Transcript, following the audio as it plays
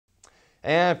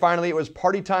And finally, it was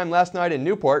party time last night in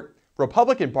Newport.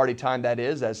 Republican Party time, that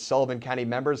is, as Sullivan County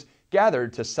members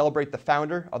gathered to celebrate the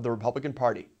founder of the Republican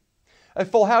Party. A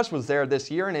full house was there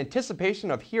this year in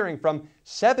anticipation of hearing from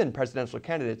 7 presidential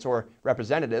candidates or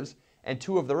representatives and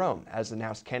 2 of their own as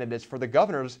announced candidates for the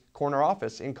governor's corner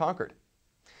office in Concord.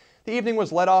 The evening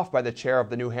was led off by the chair of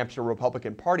the New Hampshire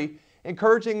Republican Party,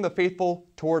 encouraging the faithful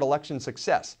toward election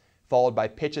success, followed by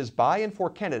pitches by and for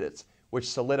candidates, which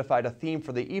solidified a theme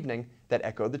for the evening that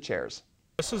echoed the chair's.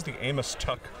 This is the Amos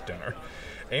Tuck dinner.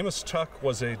 Amos Tuck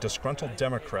was a disgruntled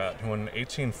Democrat who in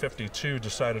 1852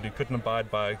 decided he couldn't abide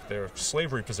by their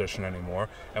slavery position anymore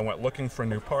and went looking for a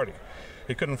new party.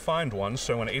 He couldn't find one,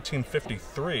 so in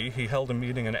 1853 he held a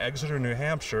meeting in Exeter, New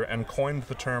Hampshire and coined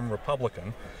the term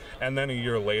Republican. And then a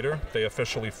year later, they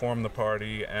officially formed the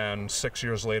party and 6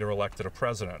 years later elected a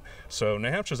president. So New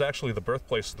Hampshire is actually the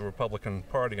birthplace of the Republican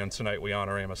Party, and tonight we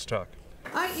honor Amos Tuck.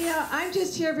 I'm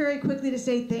just here very quickly to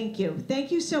say thank you.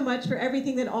 Thank you so much for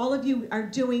everything that all of you are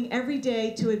doing every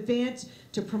day to advance,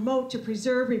 to promote, to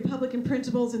preserve Republican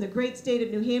principles in the great state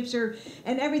of New Hampshire,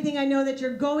 and everything I know that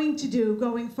you're going to do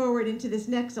going forward into this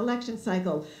next election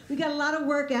cycle. We got a lot of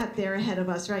work out there ahead of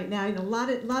us right now, and a lot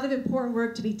of important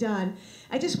work to be done.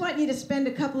 I just want you to spend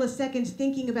a couple of seconds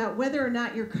thinking about whether or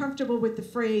not you're comfortable with the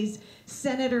phrase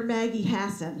Senator Maggie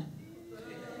Hassan.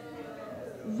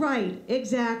 Right,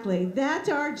 exactly. That's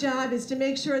our job, is to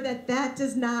make sure that that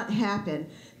does not happen,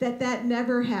 that that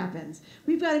never happens.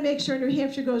 We've got to make sure New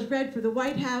Hampshire goes red for the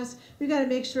White House. We've got to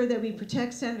make sure that we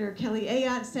protect Senator Kelly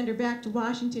Ayotte, send her back to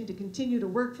Washington to continue to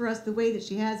work for us the way that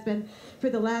she has been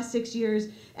for the last 6 years,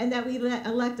 and that we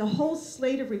elect a whole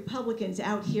slate of Republicans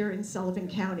out here in Sullivan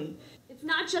County. It's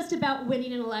not just about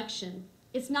winning an election.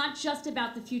 It's not just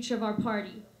about the future of our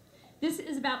party. This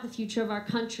is about the future of our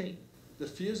country. The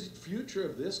future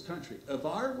of this country, of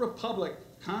our republic,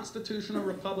 constitutional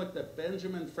republic that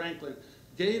Benjamin Franklin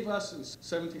gave us in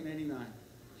 1789,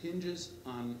 hinges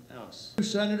on us.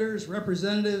 Senators,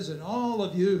 representatives, and all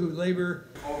of you who labor.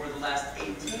 Over the last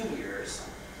 18 years,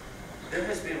 there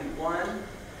has been one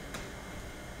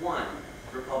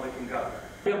Republican governor.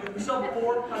 We still have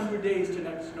 400 days to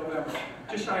next November,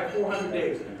 just shy of 400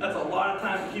 days. That's a lot of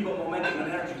time to keep up momentum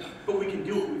and energy, but we can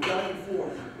do it. We've done it before.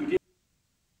 We did.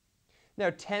 Now,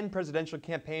 10 presidential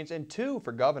campaigns and 2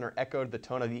 for governor echoed the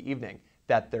tone of the evening,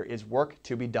 that there is work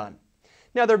to be done.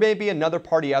 Now, there may be another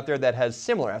party out there that has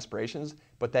similar aspirations,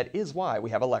 but that is why we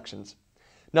have elections.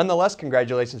 Nonetheless,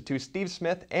 congratulations to Steve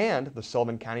Smith and the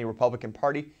Sullivan County Republican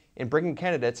Party in bringing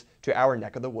candidates to our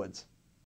neck of the woods.